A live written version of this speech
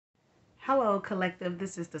Hello, collective.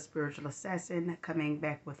 This is the Spiritual Assassin coming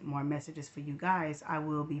back with more messages for you guys. I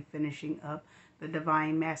will be finishing up the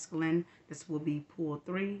Divine Masculine. This will be pool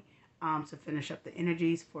 3 to finish up the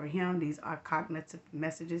energies for him. These are cognitive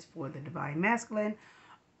messages for the Divine Masculine.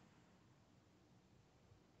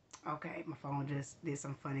 Okay, my phone just did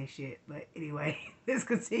some funny shit. But anyway, let's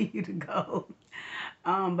continue to go.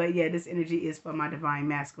 But yeah, this energy is for my divine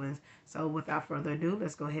masculines. So without further ado,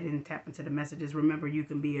 let's go ahead and tap into the messages. Remember, you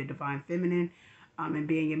can be a divine feminine and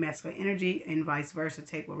be in your masculine energy, and vice versa.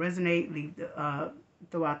 Take what resonate, leave the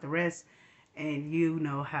throw out the rest, and you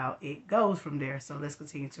know how it goes from there. So let's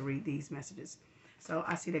continue to read these messages. So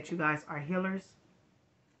I see that you guys are healers.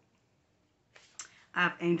 I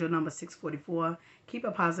have angel number 644. Keep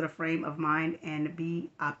a positive frame of mind and be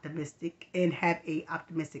optimistic and have a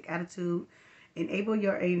optimistic attitude. Enable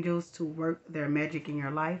your angels to work their magic in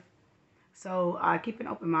your life. So keep an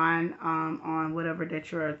open mind on whatever that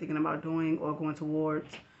you're thinking about doing or going towards.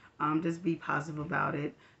 Just be positive about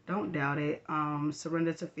it. Don't doubt it.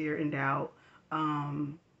 Surrender to fear and doubt.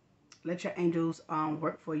 Let your angels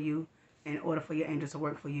work for you. In order for your angels to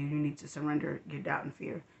work for you, you need to surrender your doubt and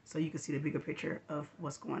fear so you can see the bigger picture of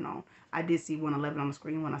what's going on. I did see 111 on the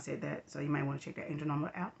screen when I said that, so you might want to check that angel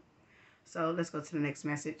number out. So let's go to the next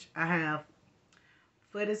message. I have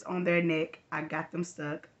foot is on their neck. I got them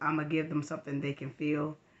stuck. I'm going to give them something they can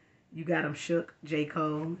feel. You got them shook. J.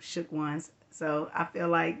 Cole, shook ones. So I feel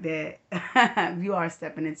like that you are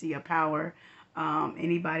stepping into your power.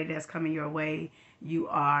 Anybody that's coming your way, you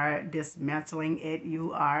are dismantling it.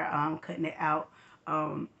 You are cutting it out.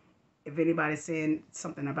 If anybody's saying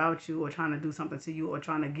something about you or trying to do something to you or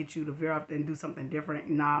trying to get you to veer off and do something different,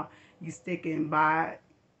 now you sticking by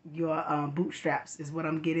your bootstraps is what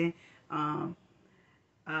I'm getting. You're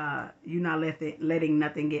not letting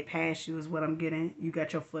nothing get past you is what I'm getting. You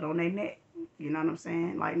got your foot on their neck. You know what I'm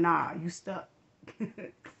saying? Like, nah, you stuck.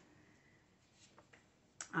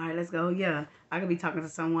 All right, let's go. Yeah, I could be talking to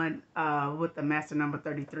someone with the master number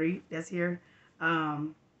 33 that's here.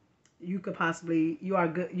 You could possibly, you are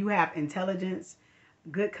good. You have intelligence,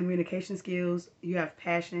 good communication skills. You have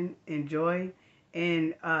passion and joy,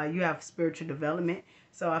 and you have spiritual development.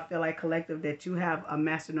 So I feel like collective that you have a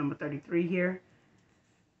master number 33 here.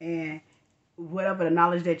 And whatever the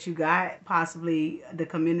knowledge that you got, possibly the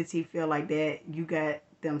community feel like that you got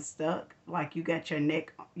them stuck, like you got your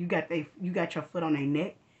neck, you got your foot on their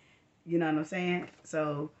neck. You know what I'm saying?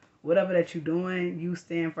 So whatever that you're doing, you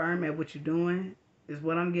stand firm at what you're doing is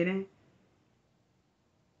what I'm getting.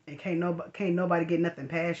 And can't nobody get nothing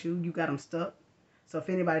past you. You got them stuck. So if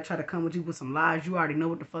anybody try to come with you with some lies, you already know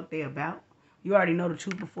what the fuck they about. You already know the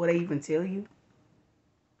truth before they even tell you.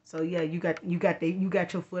 So yeah, you got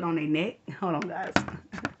your foot on their neck. Hold on, guys.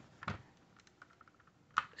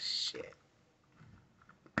 Shit.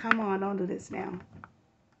 Come on, don't do this now.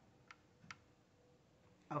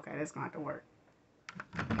 Okay, that's gonna have to work.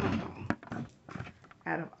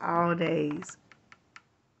 Out of all days.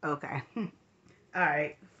 Okay. All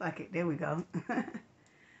right. Fuck it. There we go.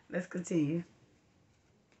 Let's continue.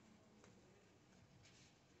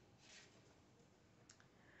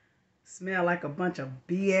 Smell like a bunch of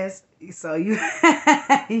BS. So you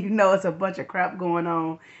you know it's a bunch of crap going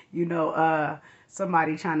on. You know,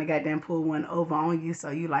 somebody trying to goddamn pull one over on you. So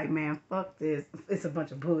you like, man, fuck this. It's a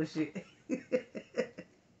bunch of bullshit.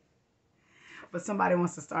 But somebody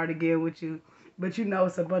wants to start again with you. But you know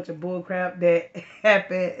it's a bunch of bull crap that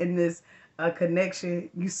happened in this connection.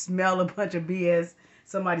 You smell a bunch of BS.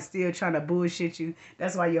 Somebody still trying to bullshit you.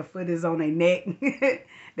 That's why your foot is on their neck.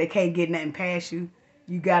 They can't get nothing past you.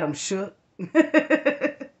 You got them shook.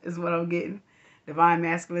 Is what I'm getting. Divine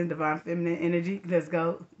masculine, divine feminine energy. Let's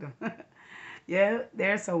go. Yeah,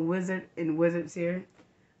 there's some wizard and wizards here.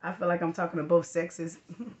 I feel like I'm talking to both sexes.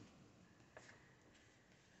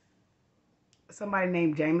 Somebody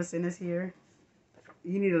named Jameson is here.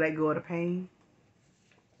 You need to let go of the pain.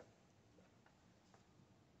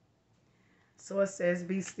 So it says,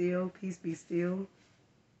 be still, peace be still.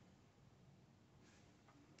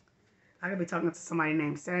 I could be talking to somebody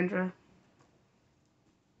named Sandra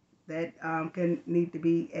that can need to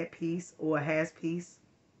be at peace or has peace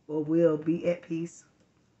or will be at peace.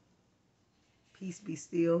 Peace be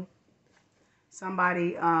still.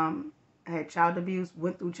 Somebody had child abuse,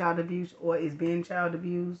 went through child abuse, or is being child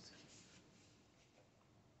abused.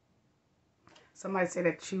 Somebody said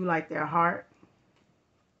that you like their heart.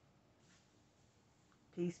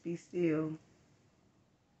 Peace be still.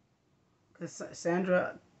 Because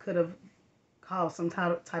Sandra could have caused some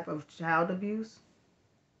type of child abuse.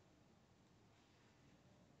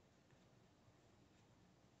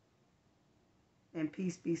 And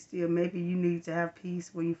peace be still. Maybe you need to have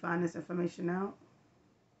peace when you find this information out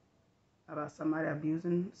about somebody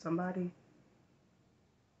abusing somebody.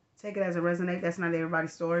 Take it as a resonate. That's not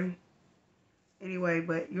everybody's story. Anyway,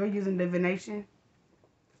 but you're using divination.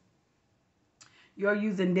 You're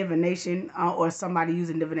using divination, or somebody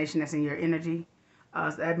using divination that's in your energy.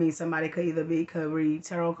 So that means somebody could read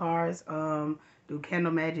tarot cards, do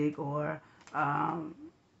candle magic, or um,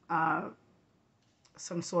 uh,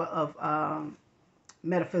 some sort of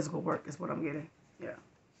metaphysical work is what I'm getting. Yeah.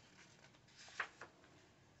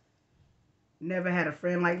 Never had a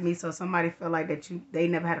friend like me, so somebody feel like that they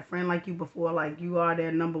never had a friend like you before, like you are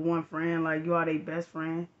their number one friend, like you are their best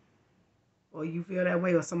friend, or you feel that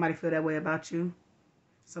way, or somebody feel that way about you.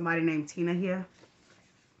 Somebody named Tina here.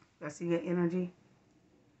 That's in your energy.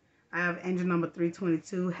 I have angel number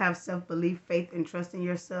 322. Have self-belief, faith, and trust in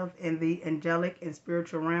yourself in the angelic and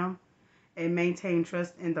spiritual realm, and maintain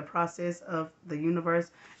trust in the process of the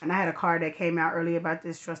universe. And I had a card that came out earlier about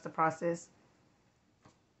this: trust the process.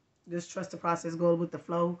 Just trust the process, go with the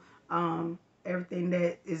flow. Everything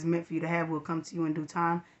that is meant for you to have will come to you in due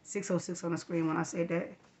time. 606 on the screen when I said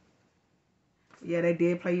that. Yeah, they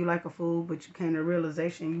did play you like a fool, but you came to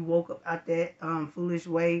realization. You woke up out that foolish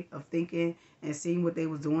way of thinking and seeing what they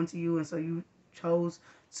was doing to you, and so you chose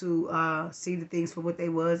to see the things for what they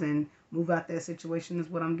was and move out that situation is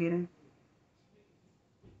what I'm getting.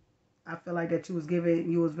 I feel like that you was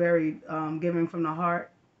very giving from the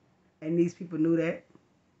heart, and these people knew that,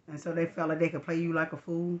 and so they felt like they could play you like a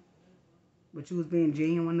fool, but you was being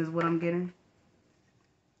genuine is what I'm getting.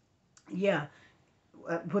 Yeah,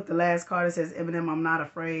 put the last card that says Eminem, I'm not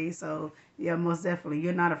afraid. So yeah, most definitely,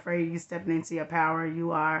 you're not afraid. You stepping into your power.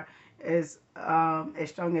 You are as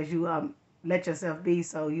strong as you let yourself be.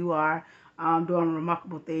 So you are doing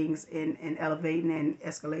remarkable things in elevating and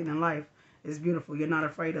escalating in life. It's beautiful. You're not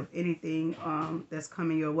afraid of anything that's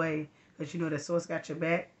coming your way because you know that source got your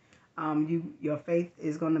back. Your faith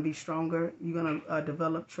is going to be stronger. You're going to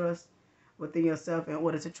develop trust within yourself in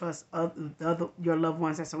order to trust your loved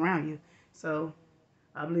ones that surround you. So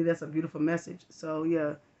I believe that's a beautiful message. So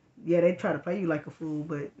yeah, they try to play you like a fool,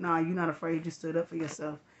 but nah, you're not afraid. You stood up for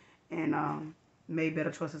yourself and made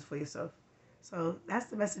better choices for yourself. So that's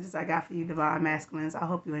the messages I got for you, Divine Masculines. I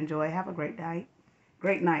hope you enjoy. Have a great night.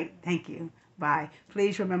 Great night. Thank you. Bye.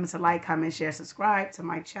 Please remember to like, comment, share, subscribe to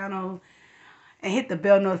my channel, and hit the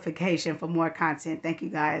bell notification for more content. Thank you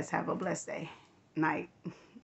guys. Have a blessed day. Night.